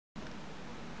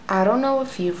I don't know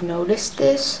if you've noticed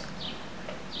this,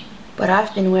 but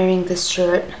I've been wearing this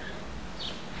shirt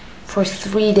for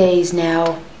 3 days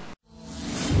now.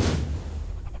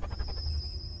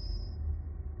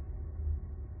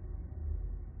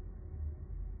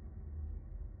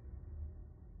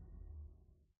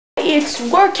 It's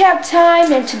workout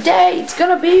time, and today it's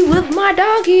gonna be with my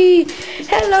doggy.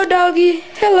 Hello, doggy.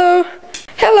 Hello.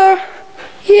 Hello.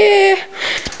 Yeah.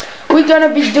 We're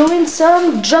gonna be doing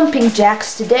some jumping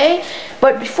jacks today,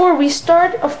 but before we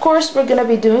start, of course, we're gonna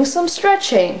be doing some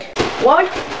stretching. 1,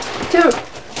 2.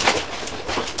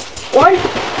 1,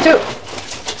 2.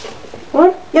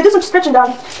 1. Yeah, do some stretching,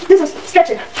 doggy. Do some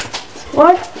stretching.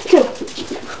 1, 2.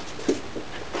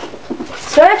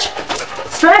 Stretch.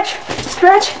 Stretch.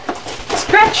 Stretch.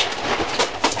 Stretch.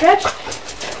 Stretch.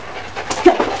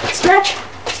 Stretch.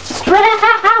 Stretch.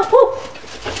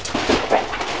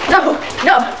 No.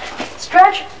 No.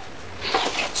 Stretch.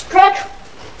 Stretch.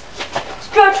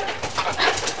 Stretch.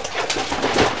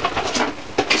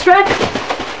 Stretch.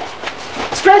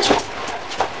 Stretch.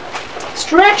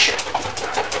 Stretch.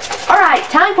 Alright,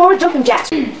 time for jumping jacks.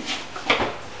 1,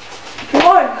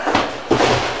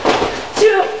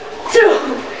 2,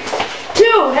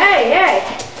 2. Hey.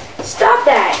 Stop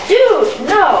that. Dude,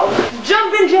 no.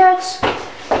 Jumping jacks.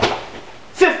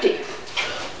 50.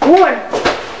 1.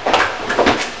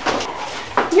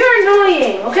 You're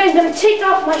annoying. Okay, I'm gonna take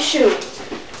off my shoe.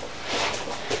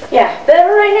 Yeah,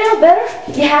 better right now? Better?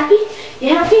 You happy? You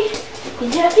happy? You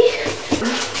happy?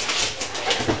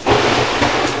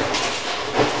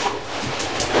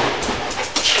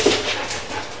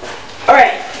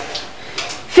 Alright.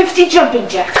 50 jumping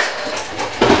jacks.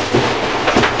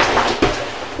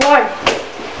 1.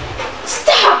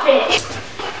 Stop it!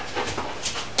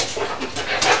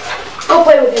 Go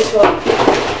play with your toy.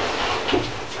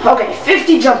 Okay,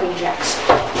 50 jumping jacks.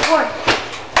 1,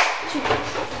 2,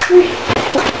 3,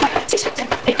 4, 5, 6, 7,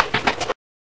 8.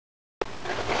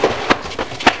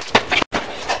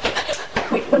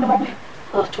 Wait, what number am I?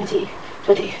 20,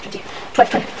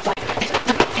 25.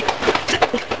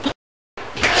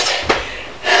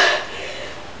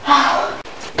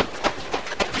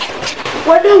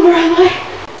 What number am I?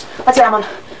 Let's say I'm on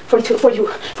 42, 42,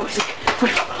 43,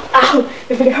 44. Ow,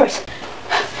 your finger hurts.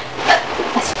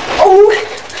 Oh!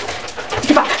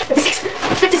 55, 56,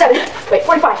 57, wait,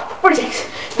 45, 46.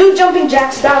 Do jumping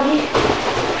jacks, doggy.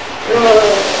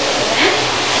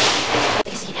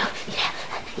 Easy now. Yeah.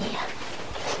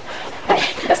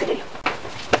 Alright, let's continue.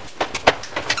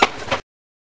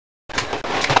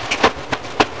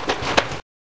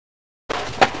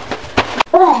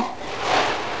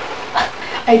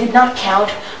 I did not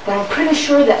count, but I'm pretty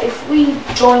sure that if we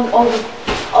joined all the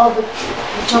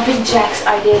jumping jacks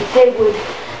I did, they would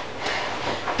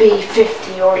be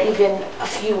 50 or even a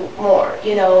few more,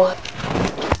 you know.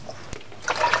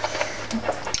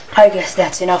 I guess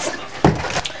that's enough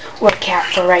workout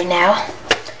for right now.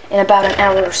 In about an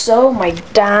hour or so, my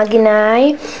dog and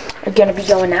I are gonna be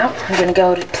going out. I'm gonna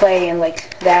go to play and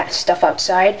like that stuff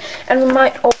outside, and we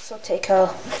might also take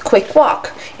a quick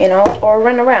walk, you know, or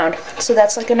run around. So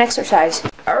that's like an exercise.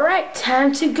 Alright,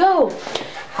 time to go.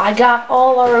 I got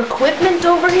all our equipment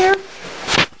over here.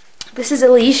 This is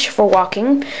a leash for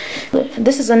walking.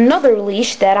 This is another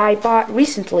leash that I bought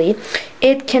recently.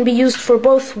 It can be used for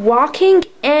both walking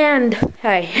and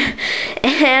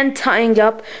tying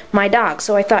up my dog.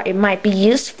 So I thought it might be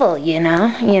useful, you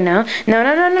know.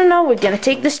 No. We're gonna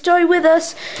take this toy with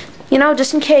us, you know,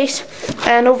 just in case.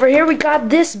 And over here we got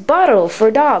this bottle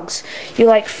for dogs. You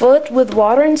like fill it with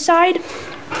water inside,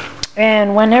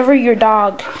 and whenever your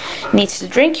dog needs to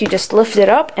drink, you just lift it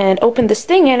up and open this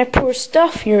thing, and it pours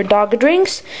stuff your dog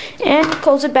drinks and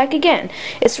close it back again.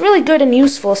 It's really good and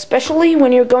useful, especially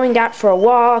when you're going out for a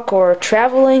walk or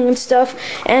traveling and stuff,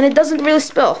 and it doesn't really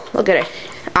spill. Look at it.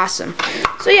 Awesome.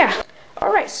 So yeah.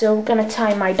 Alright, so we're gonna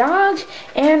tie my dog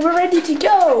and we're ready to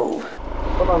go.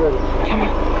 Come on, baby. Come on.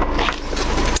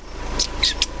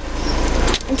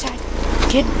 Inside.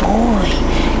 Good boy.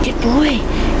 Good boy.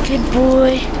 Good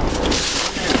boy.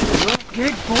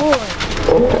 Good boy.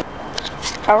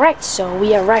 Alright, so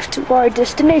we arrived to our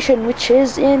destination, which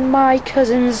is in my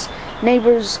cousin's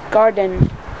neighbor's garden.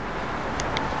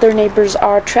 Their neighbors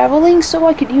are traveling, so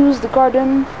I could use the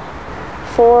garden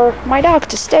for my dog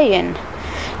to stay in.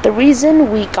 The reason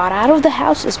we got out of the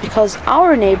house is because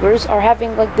our neighbors are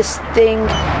having like this thing.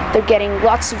 They're getting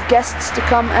lots of guests to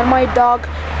come, and my dog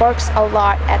barks a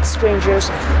lot at strangers.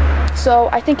 So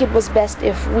I think it was best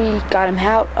if we got him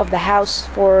out of the house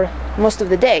for most of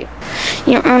the day.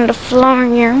 You're on the floor,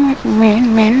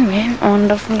 man, on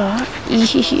the floor.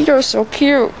 You're so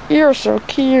cute. You're so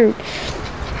cute.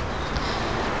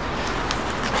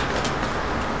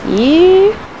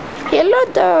 Yeah. Hello,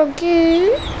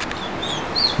 doggy.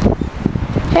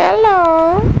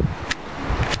 Hello.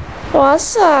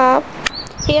 What's up?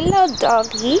 Hello,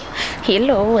 doggy.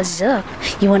 Hello, what's up?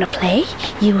 You wanna play?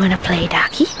 You wanna play,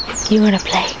 doggy? You wanna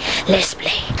play? Let's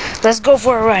play. Let's go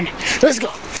for a run. Let's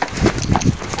go.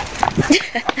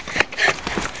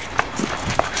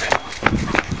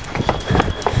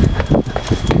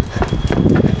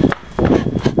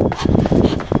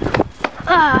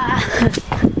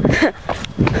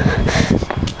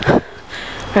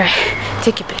 Alright,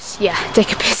 take a piss. Yeah,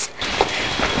 take a piss.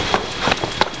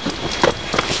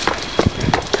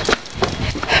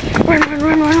 Run, run,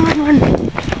 run, run, run, run.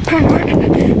 Run,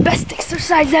 run. Best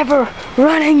exercise ever.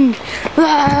 Running.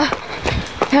 No,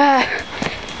 no,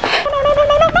 no, no,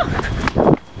 no, no.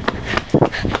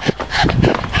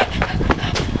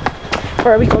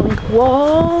 Where are we going?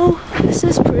 Whoa, this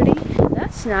is pretty.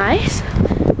 That's nice.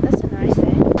 That's a nice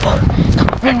thing.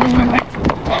 Run, run, run, run.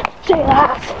 Say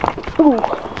that. Ooh.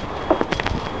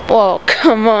 Whoa,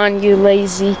 come on, you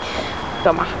lazy.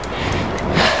 Come on.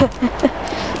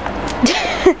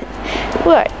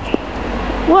 What?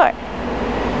 What?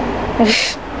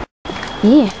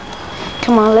 Yeah.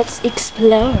 Come on, let's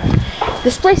explore.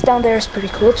 This place down there is pretty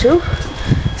cool too.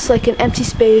 It's like an empty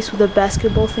space with a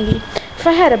basketball thingy. If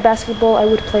I had a basketball, I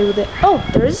would play with it. Oh,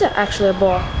 there is actually a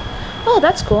ball. Oh,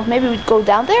 that's cool. Maybe we'd go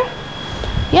down there?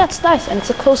 Yeah, it's nice, and it's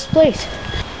a closed place.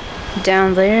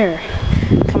 Down there.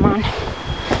 Come on.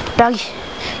 Doggy,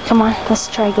 come on. Let's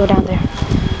try to go down there.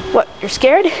 What, you're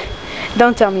scared?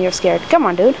 Don't tell me you're scared. Come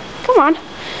on, dude. Come on.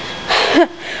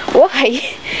 Why?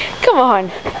 Come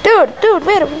on. Dude,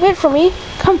 wait for me.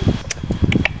 Come.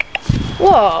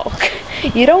 Whoa.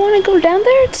 You don't want to go down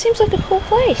there? It seems like a cool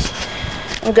place.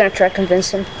 I'm gonna try to convince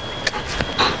him.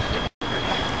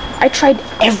 I tried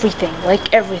everything,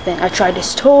 like everything. I tried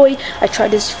his toy, I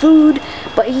tried his food,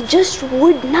 but he just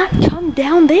would not come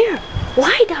down there.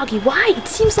 Why, doggy? Why? It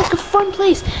seems like a fun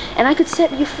place, and I could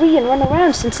set you free and run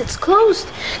around since it's closed.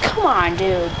 Come on,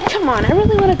 dude. Come on, I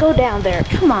really want to go down there.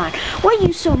 Come on. Why are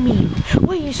you so mean?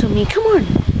 Why are you so mean? Come on.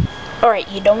 Alright,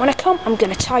 you don't want to come? I'm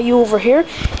going to tie you over here,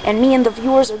 and me and the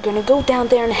viewers are going to go down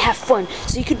there and have fun.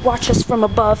 So you could watch us from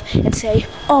above and say,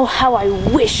 oh, how I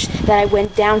wish that I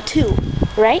went down too.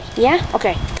 Right? Yeah?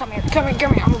 Okay. Come here.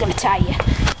 I'm going to tie you.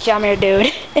 Come here,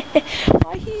 dude.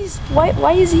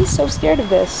 Why is he so scared of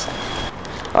this?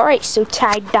 Alright, so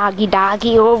tie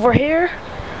doggy over here.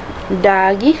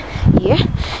 Doggy. Yeah.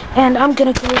 And I'm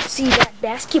gonna go see that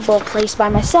basketball place by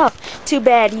myself. Too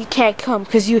bad you can't come,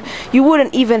 because you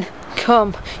wouldn't even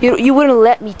come. You wouldn't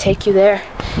let me take you there.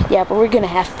 Yeah, but we're gonna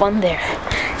have fun there.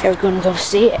 Yeah, we're gonna go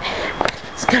see it.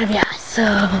 It's gonna be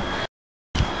awesome.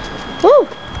 Woo!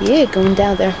 Yeah, going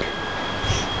down there.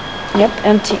 Yep,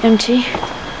 empty.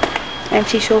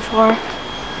 Empty so far.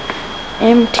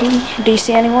 Empty. Do you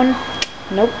see anyone?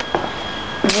 Nope.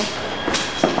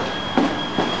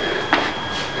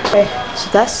 Okay, so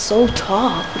that's so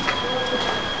tall.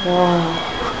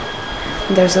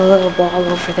 Whoa. There's a little ball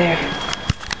over there.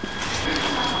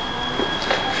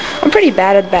 I'm pretty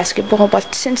bad at basketball,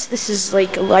 but since this is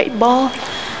like a light ball,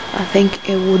 I think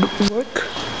it would work.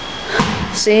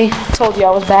 See? Told you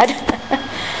I was bad.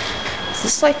 Is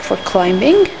this like for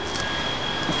climbing?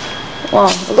 Wow,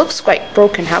 it looks quite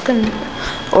broken. How can...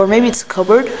 Or maybe it's a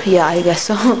cupboard. Yeah, I guess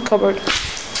so. Cupboard.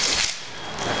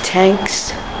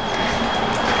 Tanks.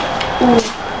 Ooh,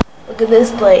 look at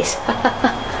this place.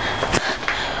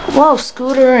 Wow,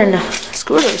 scooter and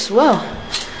scooters. Wow,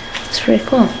 it's pretty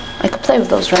cool. I could play with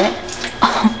those, right?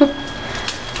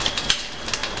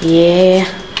 Yeah.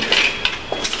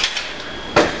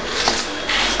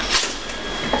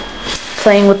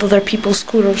 Playing with other people's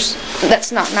scooters.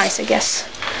 That's not nice, I guess.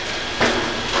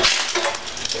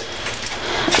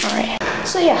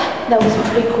 So yeah, that was a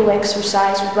pretty cool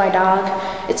exercise with my dog.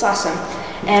 It's awesome.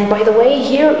 And by the way,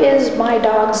 here is my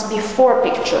dog's before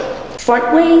picture.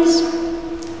 Front ways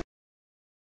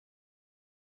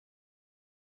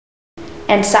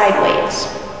and sideways.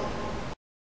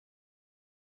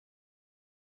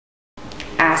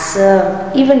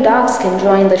 Awesome. Even dogs can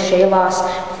join the Shea Loss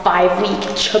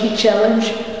 5-week chubby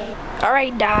challenge.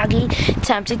 Alright, doggy,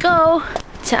 time to go.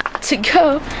 Time to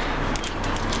go.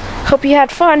 Hope you had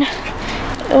fun.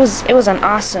 It was an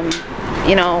awesome,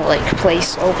 you know, like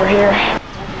place over here.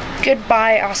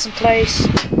 Goodbye, awesome place.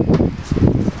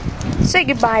 Say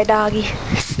goodbye, doggy.